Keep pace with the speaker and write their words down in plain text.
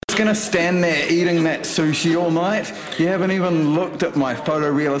gonna stand there eating that sushi all night? You haven't even looked at my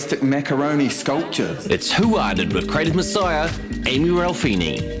photorealistic macaroni sculptures. It's Who Arted with Creative Messiah, Amy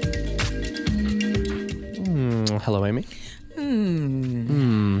Ralphini. Hello, Amy.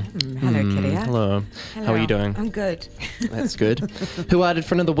 Hello, Kiria. Hello. How are you doing? I'm good. That's good. Who Arted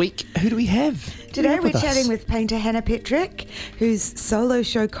for another week? Who do we have? Today we're chatting with painter Hannah Petrick, whose solo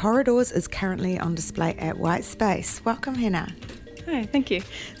show Corridors is currently on display at White Space. Welcome, Hannah. Hi, thank you.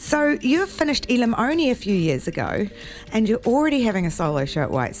 So you finished Elam Oni a few years ago, and you're already having a solo show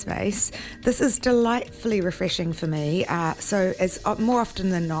at White Space. This is delightfully refreshing for me. So as more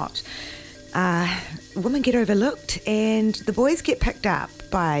often than not, women get overlooked and the boys get picked up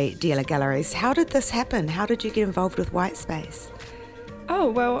by dealer galleries. How did this happen? How did you get involved with White Space? Oh,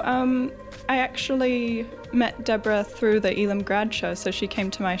 well, I actually met Deborah through the Elam grad show, so she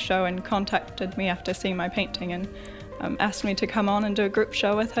came to my show and contacted me after seeing my painting and asked me to come on and do a group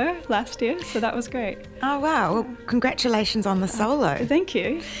show with her last year, so that was great. Oh, wow. Well, congratulations on the solo. Thank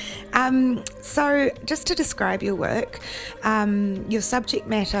you. So just to describe your work, your subject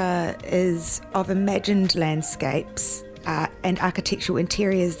matter is of imagined landscapes and architectural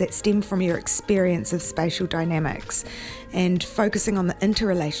interiors that stem from your experience of spatial dynamics and focusing on the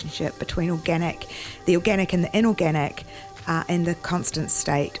interrelationship between the organic and the inorganic and the constant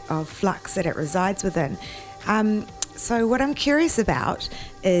state of flux that it resides within. So what I'm curious about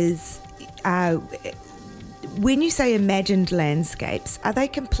is when you say imagined landscapes, are they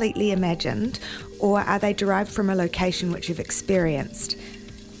completely imagined or are they derived from a location which you've experienced?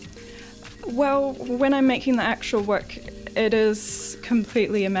 Well, when I'm making the actual work, it is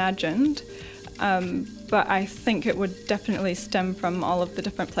completely imagined, but I think it would definitely stem from all of the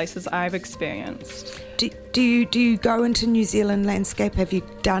different places I've experienced. Do you go into New Zealand landscape?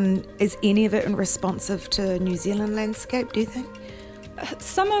 Is any of it responsive to New Zealand landscape, do you think?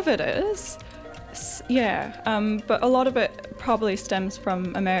 Some of it is, yeah, but a lot of it probably stems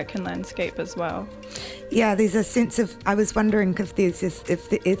from American landscape as well. Yeah, there's a sense of, I was wondering if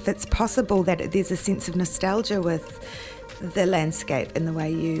it's possible that there's a sense of nostalgia with the landscape in the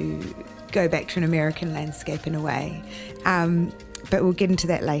way you go back to an American landscape in a way. But we'll get into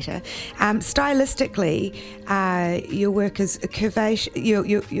that later. Stylistically, your work is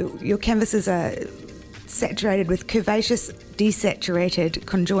curvaceous. Your canvases are saturated with curvaceous, desaturated,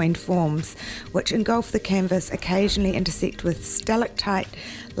 conjoined forms, which engulf the canvas, occasionally intersect with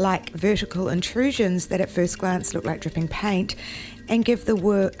stalactite-like vertical intrusions that at first glance look like dripping paint, and give the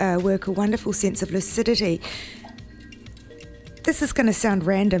work a wonderful sense of lucidity. This is going to sound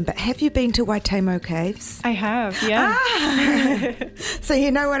random, but have you been to Waitemo Caves? I have, yeah. So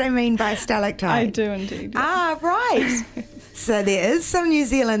you know what I mean by stalactite? I do indeed. Ah, right. So there is some New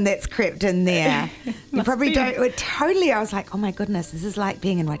Zealand that's crept in there. You probably don't. Totally, I was like, oh my goodness, this is like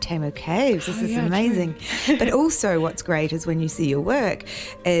being in Waitemo Caves. This is amazing. But also what's great is when you see your work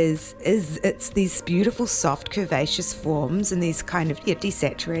is it's these beautiful soft curvaceous forms and these kind of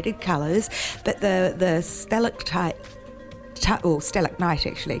desaturated colours, but the stalactite, or stalagmite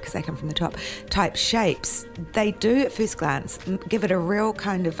actually, because they come from the top, type shapes, they do at first glance give it a real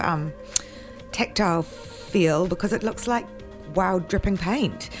kind of tactile feel because it looks like wild dripping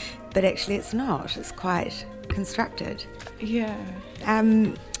paint, but actually it's not. It's quite constructed. Yeah.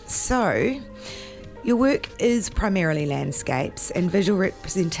 So your work is primarily landscapes and visual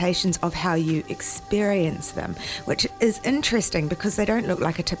representations of how you experience them, which is interesting because they don't look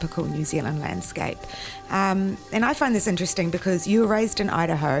like a typical New Zealand landscape. And I find this interesting because you were raised in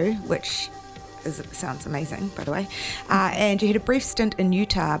Idaho, which sounds amazing, by the way, and you had a brief stint in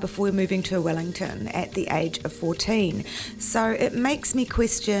Utah before moving to Wellington at the age of 14. So it makes me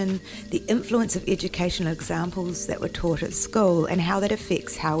question the influence of educational examples that were taught at school and how that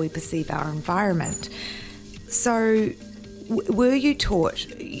affects how we perceive our environment. So were you taught,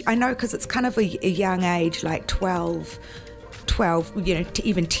 I know because it's kind of a young age, like 12, to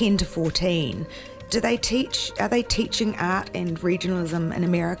even 10 to 14, are they teaching art and regionalism in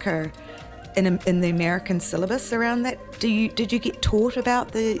America in the American syllabus around that? Did you get taught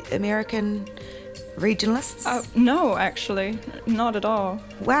about the American regionalists? No, actually, not at all.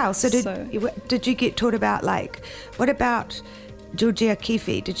 Wow. So did you get taught about, like, what about Georgia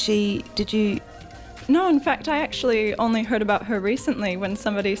O'Keeffe? Did you? No, in fact, I actually only heard about her recently when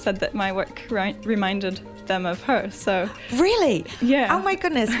somebody said that my work reminded them of her. So really? Yeah. Oh my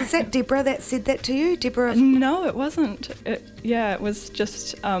goodness, was that Deborah that said that to you? Deborah? No, it wasn't. It was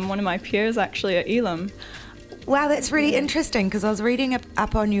just one of my peers actually at Elam. Wow, that's really interesting because I was reading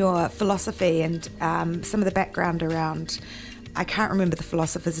up on your philosophy and some of the background around, I can't remember the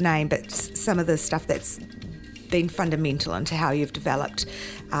philosopher's name, but some of the stuff that's been fundamental into how you've developed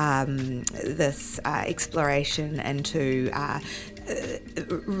this exploration into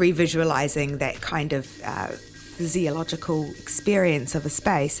revisualizing that kind of physiological experience of a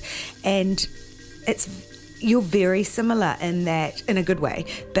space. And you're very similar in that, in a good way.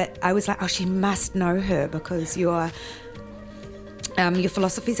 But I was like, oh, she must know her because your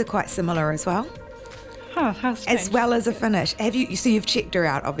philosophies are quite similar as well. Oh, how strange. As well as a Finnish. So you've checked her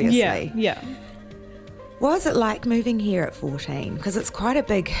out, obviously. Yeah. What was it like moving here at 14? Because it's quite a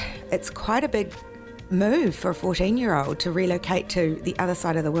big move for a 14-year-old to relocate to the other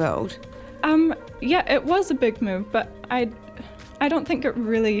side of the world. Yeah, it was a big move, but I don't think it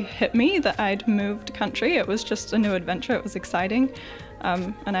really hit me that I'd moved country. It was just a new adventure. It was exciting,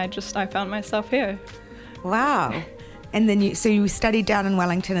 and I found myself here. Wow! And then you studied down in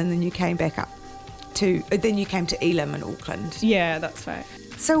Wellington, and then you came back up then you came to Elam and Auckland. Yeah, that's right.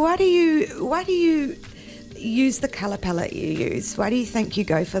 So why do you use the colour palette you use? Why do you think you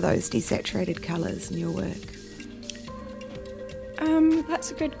go for those desaturated colours in your work?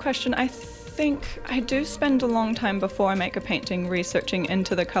 That's a good question. I think I do spend a long time before I make a painting researching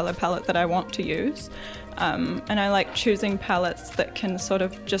into the colour palette that I want to use. And I like choosing palettes that can sort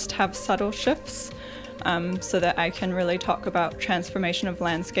of just have subtle shifts. So that I can really talk about transformation of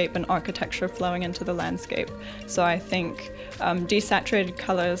landscape and architecture flowing into the landscape. So I think desaturated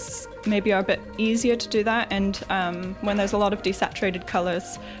colours maybe are a bit easier to do that, and when there's a lot of desaturated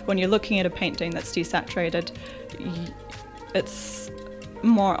colours, when you're looking at a painting that's desaturated, it's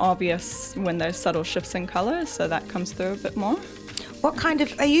more obvious when there's subtle shifts in colours, so that comes through a bit more.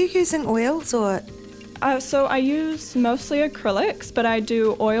 Are you using oils or? So I use mostly acrylics, but I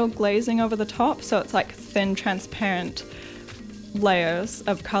do oil glazing over the top, so it's like thin, transparent layers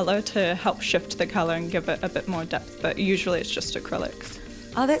of colour to help shift the colour and give it a bit more depth, but usually it's just acrylics.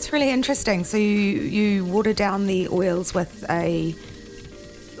 Oh, that's really interesting. So you water down the oils with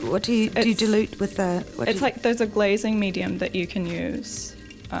what do you dilute with the... There's a glazing medium that you can use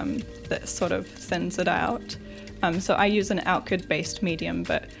that sort of thins it out. So I use an alkyd-based medium,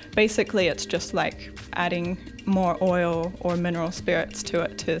 but basically it's just like adding more oil or mineral spirits to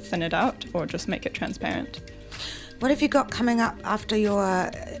it to thin it out or just make it transparent. What have you got coming up after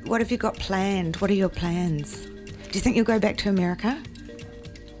what have you got planned? What are your plans? Do you think you'll go back to America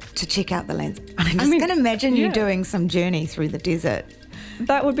to check out the lands? I'm just going to imagine you doing some journey through the desert.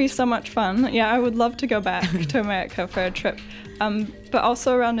 That would be so much fun. Yeah, I would love to go back to America for a trip. But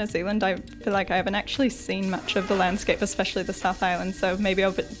also around New Zealand, I feel like I haven't actually seen much of the landscape, especially the South Island, so maybe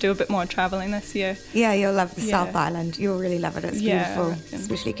I'll do a bit more travelling this year. Yeah, you'll love the South Island. You'll really love it. It's beautiful, I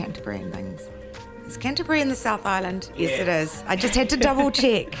especially Canterbury and things. Is Canterbury in the South Island? Yes, it is. I just had to double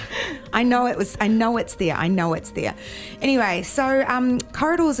check. I know it's there. Anyway, so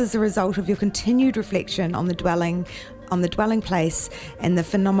Corridors is a result of your continued reflection on the dwelling place and the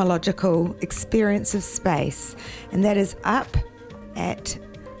phenomenological experience of space. And that is up at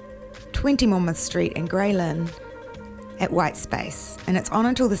 20 Monmouth Street in Grey Lynn at White Space. And it's on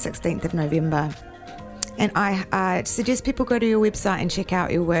until the 16th of November. And I suggest people go to your website and check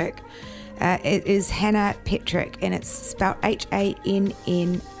out your work. It is Hannah Petrick, and it's spelled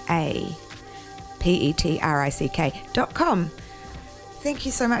HANNAPETRICK.com. Thank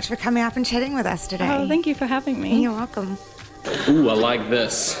you so much for coming up and chatting with us today. Oh, thank you for having me. You're welcome. Ooh, I like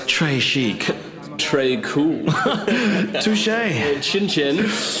this. Très chic. Très cool. Touché. Chin chin.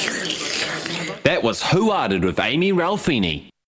 That was Who Arted with Amy Ralphini.